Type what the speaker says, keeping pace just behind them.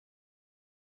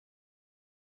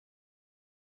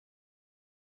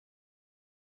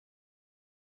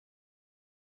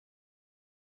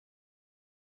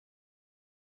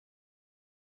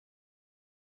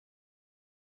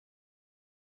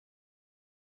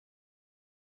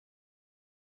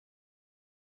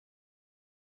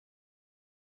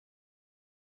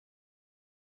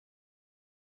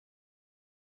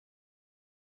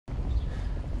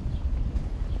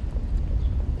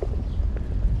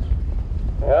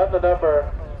the number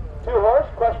 2 horse,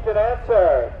 question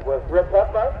answered with Rip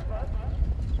Hepler.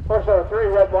 Horse number 3,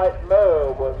 Red, White,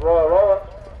 Moo with Royal Roller.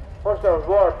 Horse number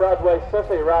 4, Broadway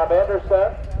Sissy, Rob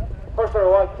Anderson. Horse number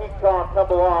 1, Keep Calm,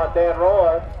 Tumble On, Dan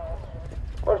Roller.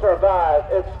 Horse number 5,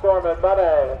 It's Storm and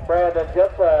Money, Brandon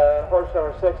Jensen. Horse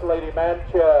number 6, Lady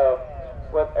Mancho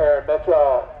with Aaron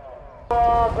Mitchell.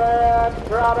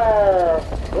 And Robbie,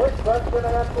 this question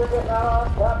answered it now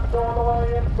on top, showing the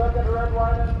way in second, Red,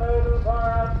 White, and Moo.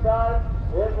 Car outside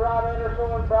is Rob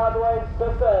Anderson with Broadway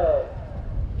Sissy.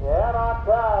 And on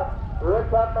top,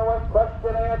 Rick Hutner with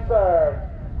question answered.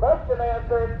 Question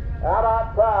answered, out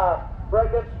on top,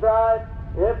 breaking stride,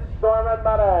 it's Storm and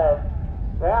Money.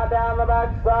 Now down the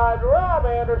backside, Rob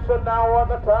Anderson now on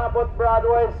the top with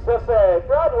Broadway Sissy.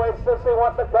 Broadway Sissy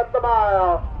wants to cut the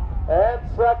mile. And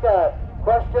second,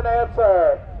 question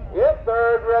answered. In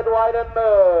third, Red, White, and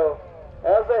Moo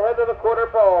as they head to the quarter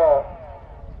pole.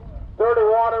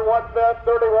 31 and 1/5,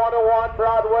 31 and 1,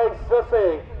 Broadway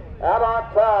Sissy out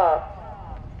on top.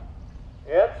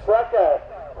 In second,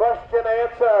 question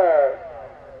answered.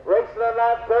 Racing in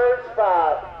that third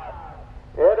spot,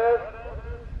 it is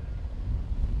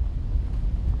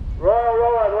Royal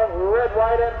Rowan with Red,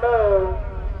 White, and Moo.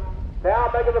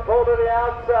 Now making the pull to the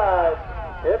outside.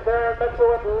 It's Aaron Mitchell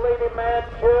with Lady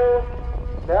Manchu.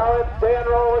 Now it's Dan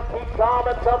Roll with Keep Calm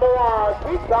and Tumble On.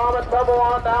 Keep Calm and Tumble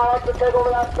On now up to take over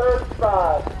that third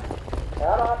spot.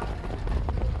 Out on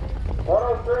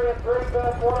 103 and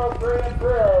 3/5, 103 and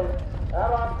 3.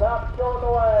 Out on top, showing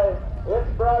the way. It's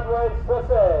Broadway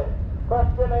Sissy.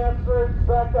 Question answered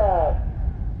second.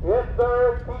 In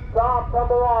third, Keep Calm,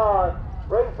 Tumble On.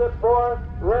 Racing fourth,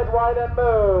 Red, White, and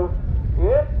Moo.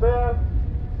 In fifth,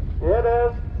 it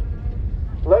is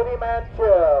Lady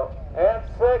Manchu. And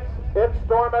sixth, it's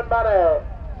Storm and Money.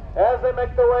 As they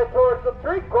make their way towards the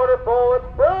three-quarter pole, it's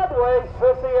Broadway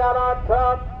Sissy out on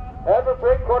top at the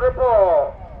three-quarter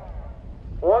pole.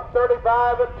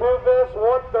 135 and 2/5,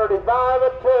 135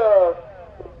 and 2.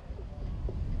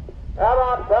 Out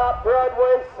on top,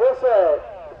 Broadway Sissy.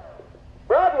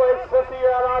 Broadway Sissy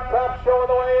out on top, showing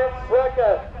the way in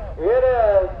second. It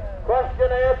is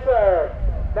question answered.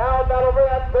 Now not over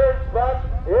that third spot.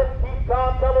 It's Keep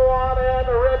Calm, Tumble On, and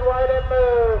Red, White, and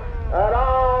Moo. And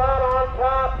all out on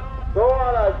top.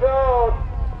 Going to go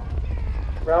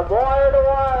from wire to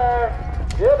wire.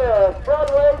 It is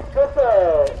Broadway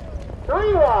Sissy.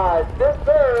 3 wide in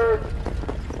third.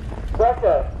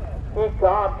 Second, Keep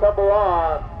Calm, Tumble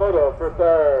On, Photo for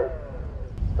third.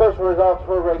 Official results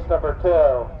for race number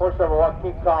 2. Horse number 1,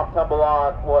 Keep Calm, Tumble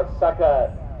On, was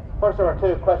second. Horse number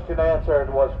 2, question answered,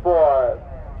 was fourth.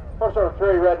 Horse number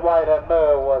 3, Red, White, and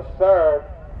Moo, was third.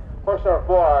 Horse number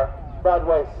 4,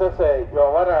 Broadway Sissy,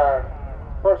 your winner.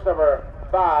 Horse number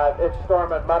 5, It's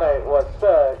Storm and Money, was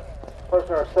sixth. Horse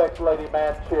number 6, Lady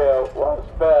Manchu, was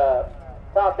fifth.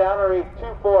 Top down to read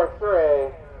 2, 4,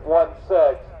 3, 1,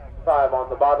 6, 5 on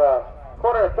the bottom.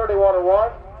 Quarter at 31 and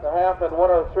 1, the half at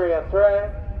 103 and 3,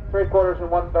 3/4 and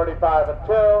 135 and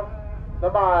 2, the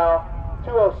mile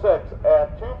 206 and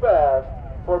 2/5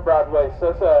 for Broadway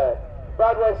Sissy.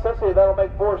 Broadway Sissy, that'll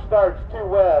make 4 starts, 2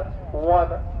 wins,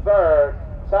 1/3.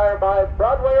 Sired by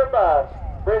Broadway or Bust,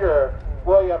 breeder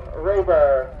William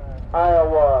Rayburn,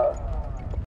 Iowa.